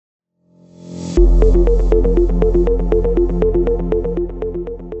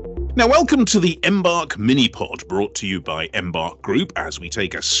Now, welcome to the Embark Mini-Pod, brought to you by Embark Group, as we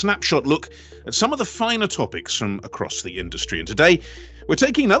take a snapshot look at some of the finer topics from across the industry. And today, we're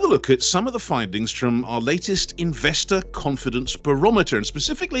taking another look at some of the findings from our latest Investor Confidence Barometer. And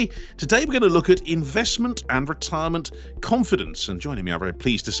specifically, today we're going to look at investment and retirement confidence. And joining me, I'm very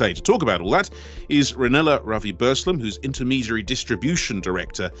pleased to say, to talk about all that is Ranella Ravi-Burslem, who's Intermediary Distribution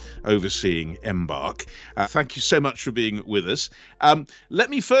Director overseeing Embark. Thank you so much for being with us.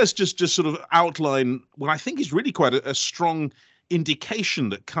 Let me first just sort of outline what I think is really quite a strong indication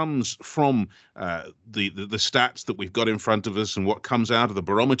that comes from the stats that we've got in front of us and what comes out of the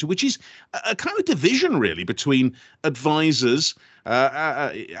barometer, which is a kind of division really between advisors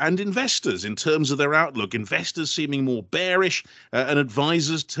and investors in terms of their outlook. Investors seeming more bearish and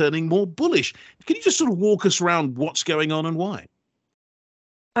advisors turning more bullish. Can you just sort of walk us around what's going on and why?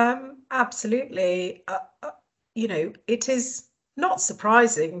 Absolutely. It is not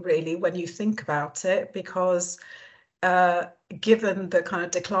surprising really when you think about it, because given the kind of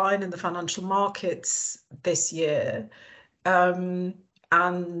decline in the financial markets this year, and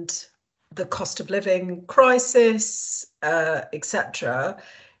the cost of living crisis, etc.,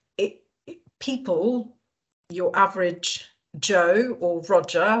 people, your average Joe or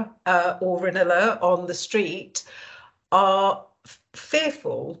Roger or Ranella on the street, are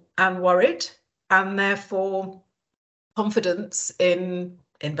fearful and worried, and therefore confidence in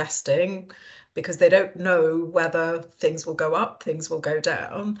investing, because they don't know whether things will go up, things will go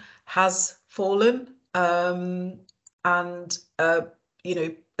down, has fallen.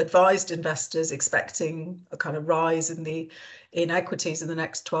 Advised investors expecting a kind of rise in equities in the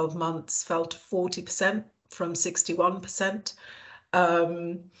next 12 months fell to 40% from 61%.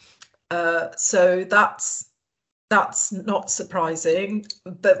 So that's not surprising.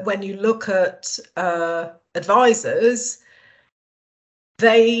 But when you look at advisors,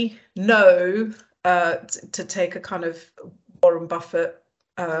 they know, to take a kind of Warren Buffett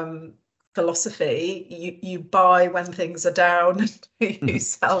philosophy, you buy when things are down, you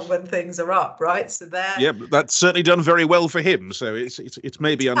sell when things are up, right? So that's certainly done very well for him. So it's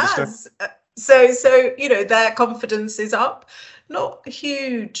maybe understand. So their confidence is up, not a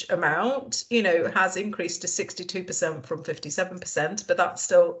huge amount. It has increased to 62% from 57%, but that's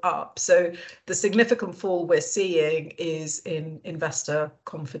still up. So the significant fall we're seeing is in investor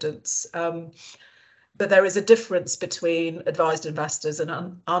confidence. But there is a difference between advised investors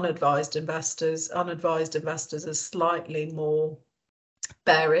and unadvised investors. Unadvised investors are slightly more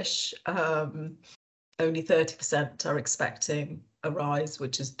bearish. Only 30% are expecting a rise,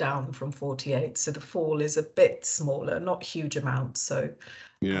 which is down from 48. So the fall is a bit smaller, not huge amounts. So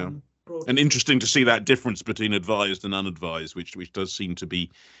yeah, and interesting to see that difference between advised and unadvised, which does seem to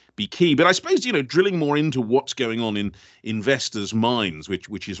be key. But I suppose, drilling more into what's going on in investors' minds,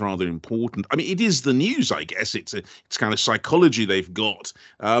 which is rather important. I mean, it is the news, I guess. It's kind of psychology they've got,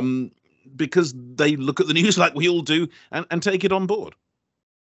 because they look at the news like we all do and take it on board.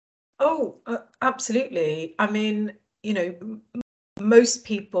 Oh, absolutely. I mean, most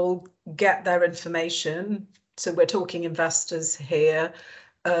people get their information. So we're talking investors here.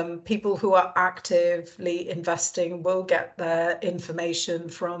 People who are actively investing will get their information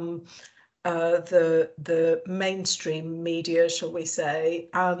from the mainstream media, shall we say,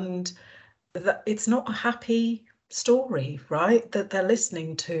 and it's not a happy story, right, that they're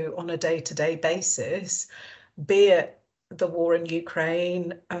listening to on a day-to-day basis, be it the war in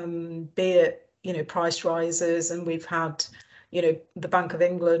Ukraine, be it price rises, and we've had the Bank of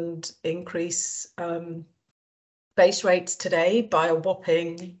England increase base rates today by a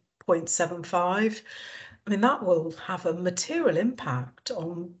whopping 0.75. I mean, that will have a material impact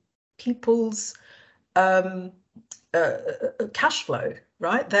on people's cash flow,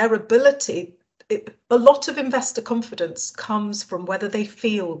 right? Their ability. A lot of investor confidence comes from whether they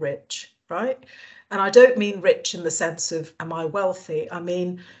feel rich, right? And I don't mean rich in the sense of, am I wealthy? I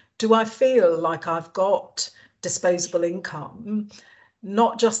mean, do I feel like I've got disposable income,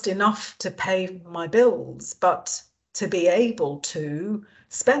 not just enough to pay my bills, but to be able to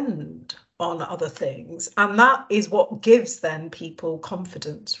spend on other things? And that is what gives then people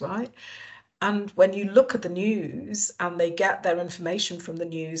confidence, right? And when you look at the news and they get their information from the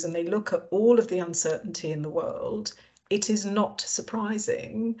news and they look at all of the uncertainty in the world, it is not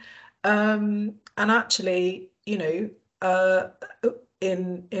surprising. And actually, in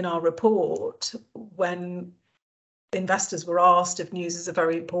our report, when investors were asked if news is a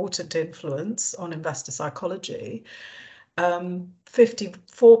very important influence on investor psychology,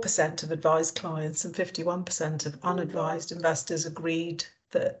 54% of advised clients and 51% of unadvised investors agreed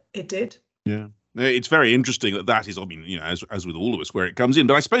that it did. Yeah. It's very interesting that is, I mean, as with all of us, where it comes in.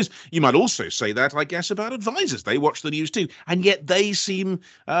 But I suppose you might also say that, I guess, about advisors. They watch the news too, and yet they seem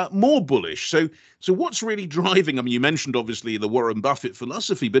more bullish. So what's really driving? I mean, you mentioned obviously the Warren Buffett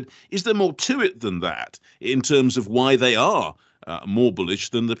philosophy, but is there more to it than that in terms of why they are more bullish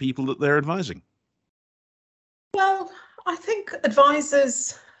than the people that they're advising? Well, I think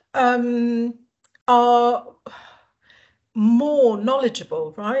advisors are more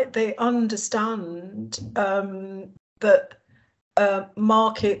knowledgeable, right? They understand that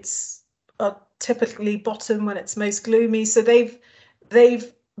markets are typically bottom when it's most gloomy. So they've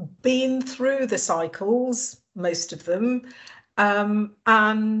been through the cycles, most of them,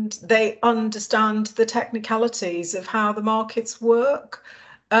 and they understand the technicalities of how the markets work.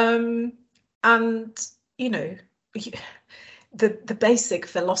 And the basic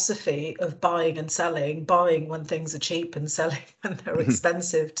philosophy of buying and selling, buying when things are cheap and selling when they're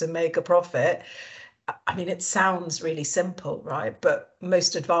expensive to make a profit. I mean, it sounds really simple, right? But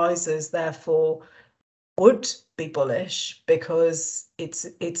most advisors, therefore, would be bullish because it's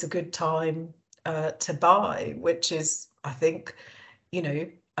a good time to buy, which is, I think,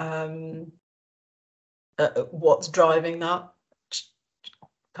 what's driving that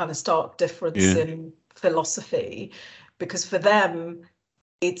kind of stark difference in philosophy, because for them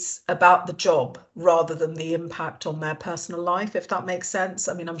it's about the job rather than the impact on their personal life, if that makes sense.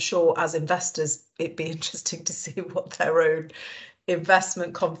 I mean, I'm sure as investors it'd be interesting to see what their own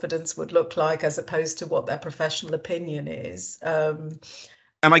investment confidence would look like as opposed to what their professional opinion is.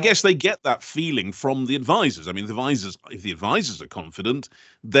 And I guess they get that feeling from the advisors. I mean, if the advisors are confident,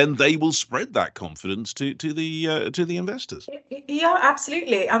 then they will spread that confidence to the investors. Yeah,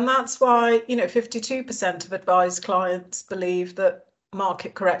 absolutely. And that's why, 52% of advised clients believe that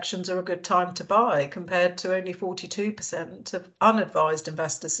market corrections are a good time to buy, compared to only 42% of unadvised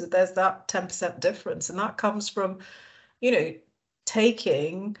investors. So there's that 10% difference. And that comes from,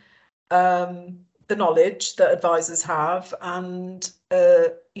 taking the knowledge that advisors have and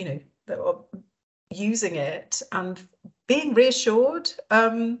using it and being reassured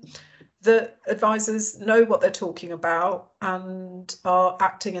that advisors know what they're talking about and are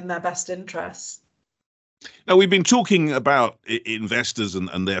acting in their best interests. Now, we've been talking about investors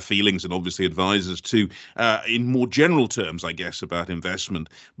and their feelings, and obviously advisors too, in more general terms, I guess, about investment.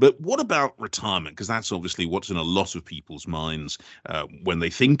 But what about retirement? Because that's obviously what's in a lot of people's minds when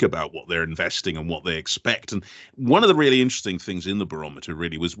they think about what they're investing and what they expect. And one of the really interesting things in the barometer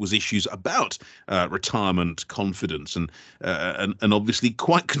really was issues about retirement confidence and obviously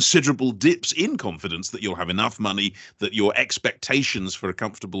quite considerable dips in confidence that you'll have enough money, that your expectations for a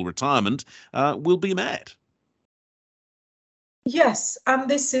comfortable retirement will be met. Yes, and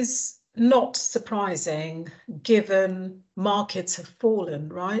this is not surprising given markets have fallen,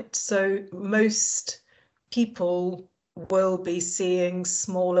 right? So most people will be seeing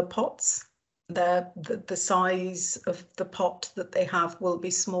smaller pots. The size of the pot that they have will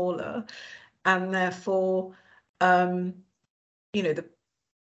be smaller, and therefore, the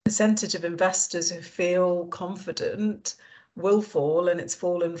percentage of investors who feel confident will fall, and it's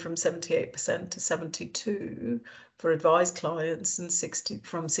fallen from 78% to 72% for advised clients and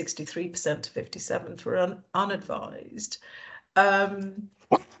from 63% to 57% for unadvised.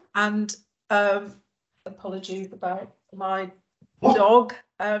 And apologies about my dog.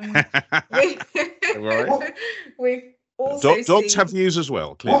 We've also dogs have views as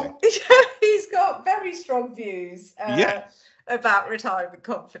well, clearly. He's got very strong views. About retirement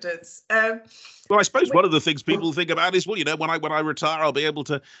confidence. Well, I suppose one of the things people think about is, when I retire, I'll be able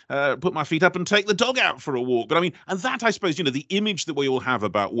to put my feet up and take the dog out for a walk. But I mean, and that, I suppose, the image that we all have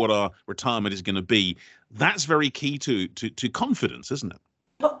about what our retirement is going to be, that's very key to confidence, isn't it?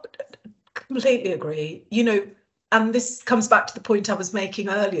 Well, completely agree. And this comes back to the point I was making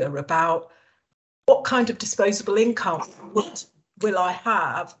earlier about what kind of disposable income will I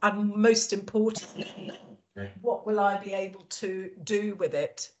have, and most importantly, what will I be able to do with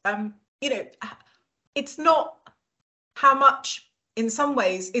it? It's not how much, in some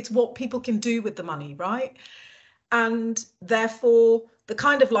ways, it's what people can do with the money, right? And therefore, the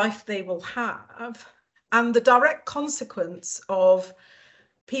kind of life they will have, and the direct consequence of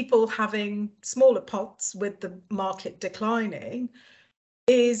people having smaller pots with the market declining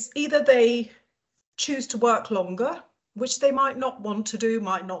is either they choose to work longer, which they might not want to do,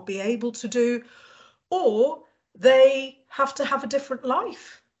 might not be able to do, or they have to have a different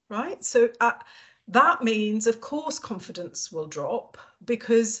life, right? So that means, of course, confidence will drop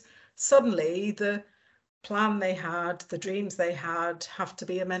because suddenly the plan they had, the dreams they had, have to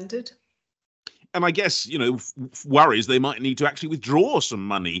be amended. And I guess, worries they might need to actually withdraw some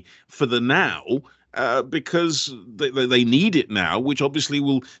money for the now, because they need it now, which obviously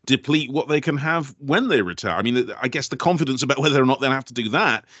will deplete what they can have when they retire. I mean, I guess the confidence about whether or not they'll have to do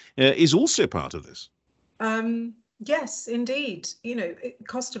that is also part of this. Yes, indeed.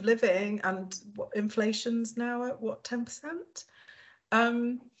 Cost of living and inflation's now at what,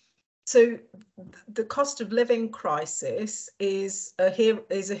 10%? So the cost of living crisis is a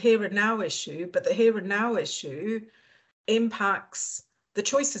here and now issue, but the here and now issue impacts the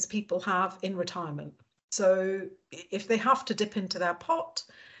choices people have in retirement. So if they have to dip into their pot,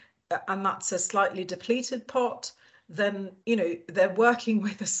 and that's a slightly depleted pot, then they're working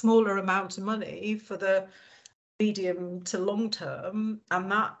with a smaller amount of money for the medium to long term,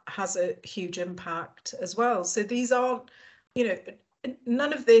 and that has a huge impact as well. So these aren't,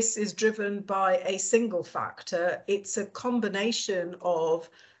 none of this is driven by a single factor. It's a combination of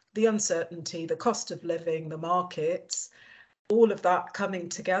the uncertainty, the cost of living, the markets, all of that coming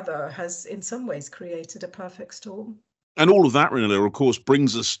together has in some ways created a perfect storm. And all of that, Ranilla, of course,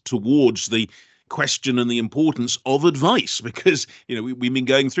 brings us towards the question and the importance of advice, because we've been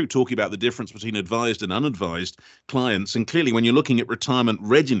going through talking about the difference between advised and unadvised clients, and clearly when you're looking at retirement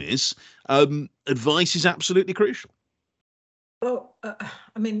readiness, advice is absolutely crucial. Well,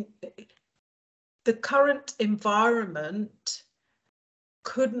 I mean, the current environment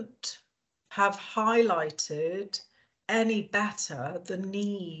couldn't have highlighted any better the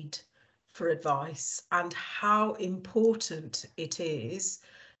need for advice and how important it is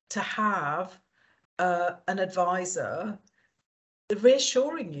to have an advisor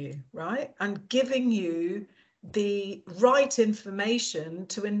reassuring you, right, and giving you the right information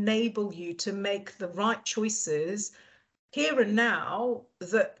to enable you to make the right choices here and now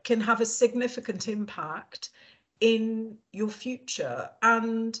that can have a significant impact in your future.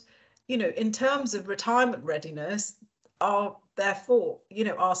 And in terms of retirement readiness, our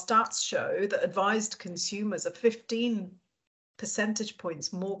stats show that advised consumers are 15 percentage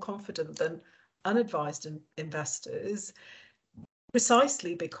points more confident than unadvised investors,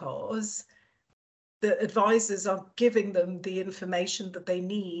 precisely because the advisors are giving them the information that they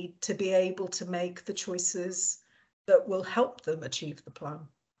need to be able to make the choices that will help them achieve the plan.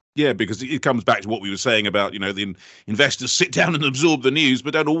 Yeah, because it comes back to what we were saying about, the investors sit down and absorb the news,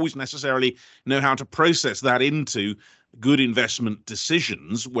 but don't always necessarily know how to process that into good investment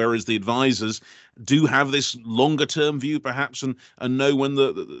decisions, whereas the advisors do have this longer term view perhaps, and know when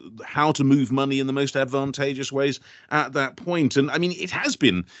how to move money in the most advantageous ways at that point. And I mean, it has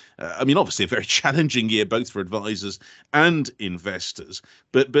been obviously a very challenging year both for advisors and investors,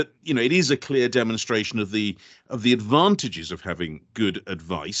 but it is a clear demonstration of the advantages of having good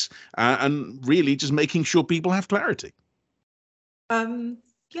advice, and really just making sure people have clarity.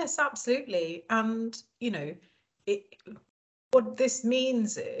 Yes, absolutely. And what this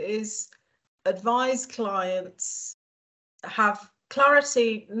means is advised clients have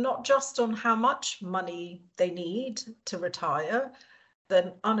clarity not just on how much money they need to retire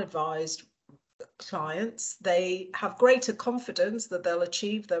than unadvised clients. They have greater confidence that they'll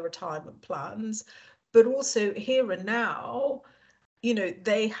achieve their retirement plans, but also here and now,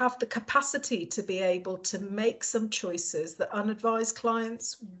 they have the capacity to be able to make some choices that unadvised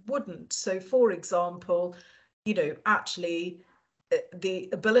clients wouldn't. So, for example, actually the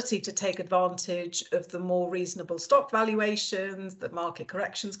ability to take advantage of the more reasonable stock valuations that market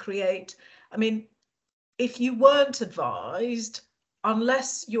corrections create. I mean, if you weren't advised,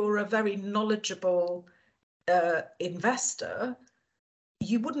 unless you're a very knowledgeable investor,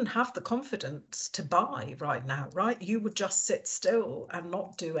 you wouldn't have the confidence to buy right now, right? You would just sit still and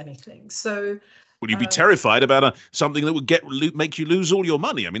not do anything. So would you be terrified about something that would make you lose all your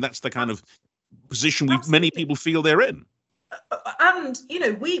money? I mean, that's the kind of position many people feel they're in. And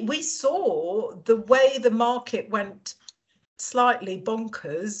we saw the way the market went slightly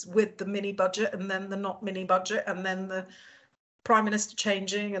bonkers with the mini budget and then the not mini budget and then the prime minister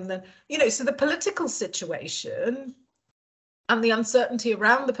changing, and then so the political situation and the uncertainty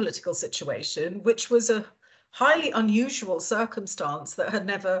around the political situation, which was a highly unusual circumstance that had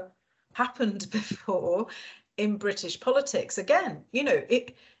never happened before in British politics. Again,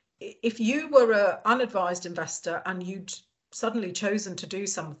 if you were an unadvised investor and you'd suddenly chosen to do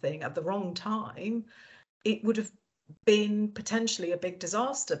something at the wrong time, it would have been potentially a big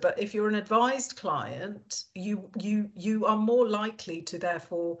disaster. But if you're an advised client, you are more likely to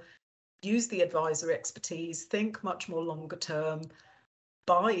therefore use the advisor expertise, think much more longer term,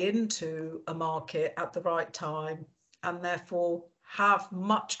 buy into a market at the right time, and therefore have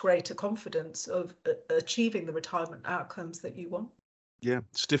much greater confidence of achieving the retirement outcomes that you want. Yeah,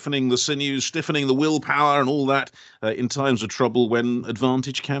 stiffening the sinews, stiffening the willpower, and all that in times of trouble when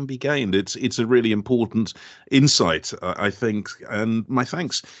advantage can be gained. It's a really important insight, I think. And my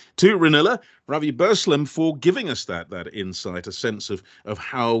thanks to Ranilla Ravi Burslem for giving us that insight, a sense of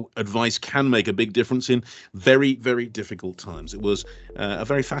how advice can make a big difference in very, very difficult times. It was a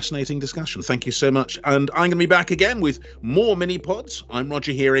very fascinating discussion. Thank you so much. And I'm going to be back again with more mini pods. I'm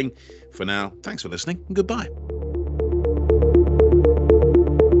Roger Hearing. For now, thanks for listening and goodbye.